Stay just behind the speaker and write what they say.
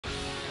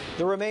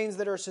The remains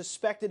that are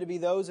suspected to be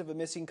those of a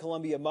missing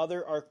Columbia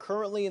mother are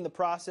currently in the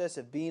process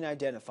of being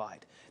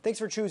identified. Thanks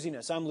for choosing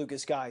us. I'm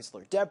Lucas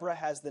Geisler. Deborah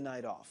has the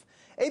night off.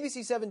 ABC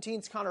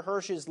 17's Connor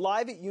Hirsch is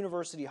live at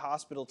University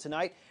Hospital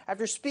tonight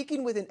after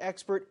speaking with an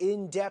expert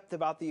in depth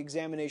about the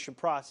examination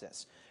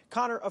process.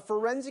 Connor, a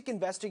forensic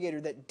investigator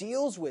that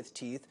deals with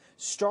teeth,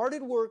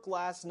 started work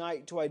last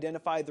night to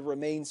identify the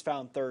remains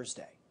found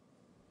Thursday.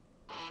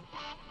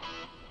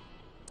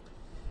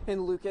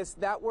 And Lucas,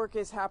 that work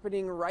is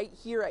happening right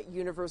here at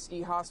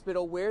University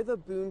Hospital where the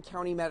Boone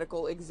County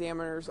Medical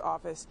Examiner's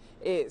office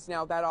is.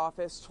 Now, that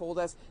office told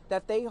us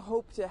that they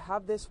hope to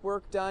have this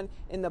work done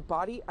and the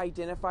body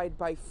identified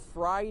by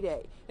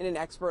Friday. And an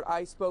expert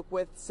I spoke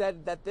with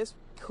said that this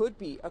could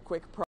be a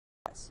quick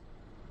process.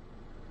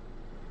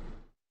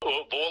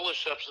 Of all the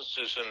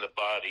substances in the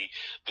body,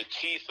 the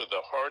teeth are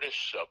the hardest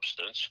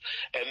substance,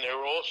 and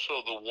they're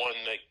also the one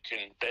that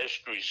can best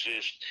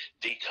resist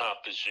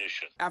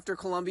decomposition. After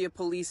Columbia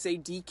police say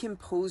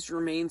decomposed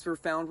remains were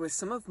found with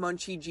some of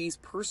Munchie G's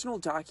personal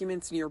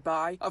documents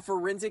nearby, a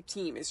forensic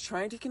team is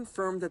trying to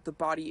confirm that the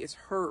body is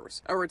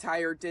hers. A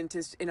retired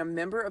dentist and a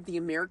member of the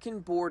American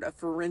Board of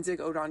Forensic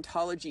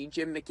Odontology,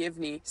 Jim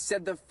McGivney,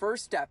 said the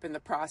first step in the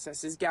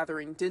process is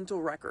gathering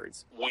dental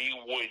records. We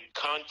would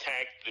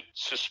contact the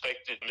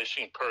suspected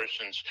missing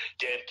person's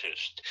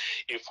dentist.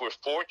 If we're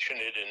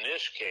fortunate in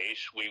this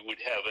case, we would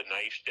have a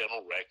nice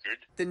dental record.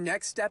 The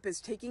next step is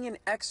taking an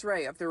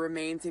X-ray of the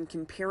remains and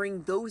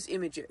comparing those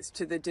images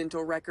to the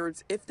dental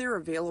records if they're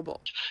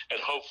available. And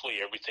hopefully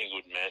everything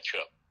would match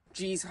up.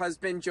 G's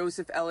husband,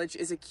 Joseph Elledge,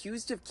 is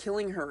accused of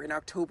killing her in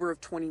October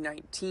of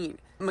 2019.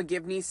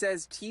 McGivney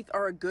says teeth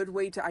are a good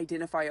way to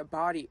identify a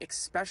body,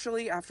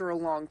 especially after a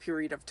long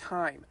period of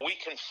time. We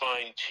can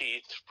find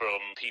teeth from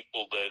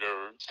people that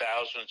are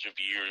thousands of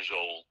years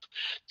old.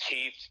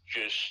 Teeth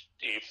just,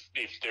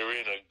 if they're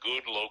in a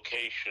good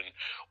location,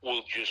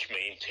 will just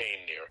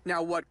maintain there.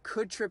 Now, what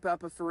could trip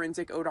up a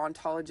forensic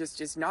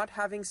odontologist is not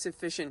having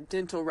sufficient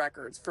dental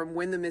records from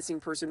when the missing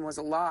person was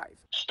alive.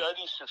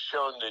 Studies have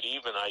shown that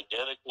even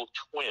identical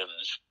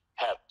twins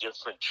have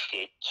different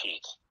shaped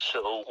teeth.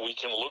 So we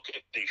can look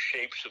at the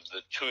shapes of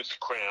the tooth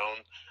crown,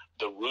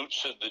 the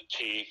roots of the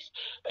teeth,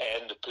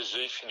 and the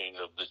positioning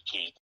of the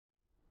teeth.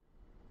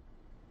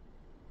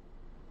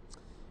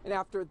 And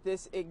after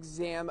this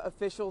exam,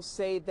 officials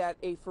say that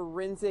a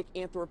forensic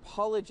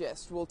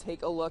anthropologist will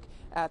take a look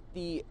at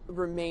the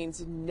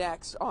remains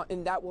next,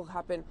 and that will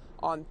happen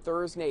on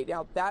Thursday.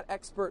 Now, that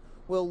expert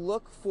will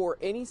look for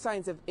any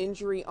signs of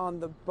injury on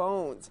the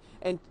bones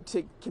and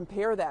to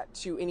compare that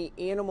to any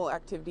animal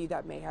activity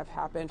that may have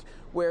happened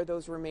where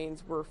those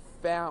remains were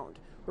found.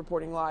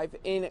 Reporting live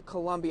in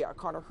Columbia,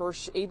 Connor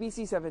Hirsch,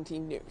 ABC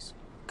 17 News.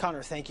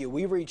 Connor, thank you.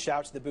 We reached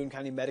out to the Boone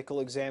County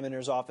Medical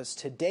Examiner's office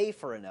today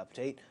for an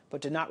update,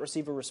 but did not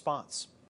receive a response.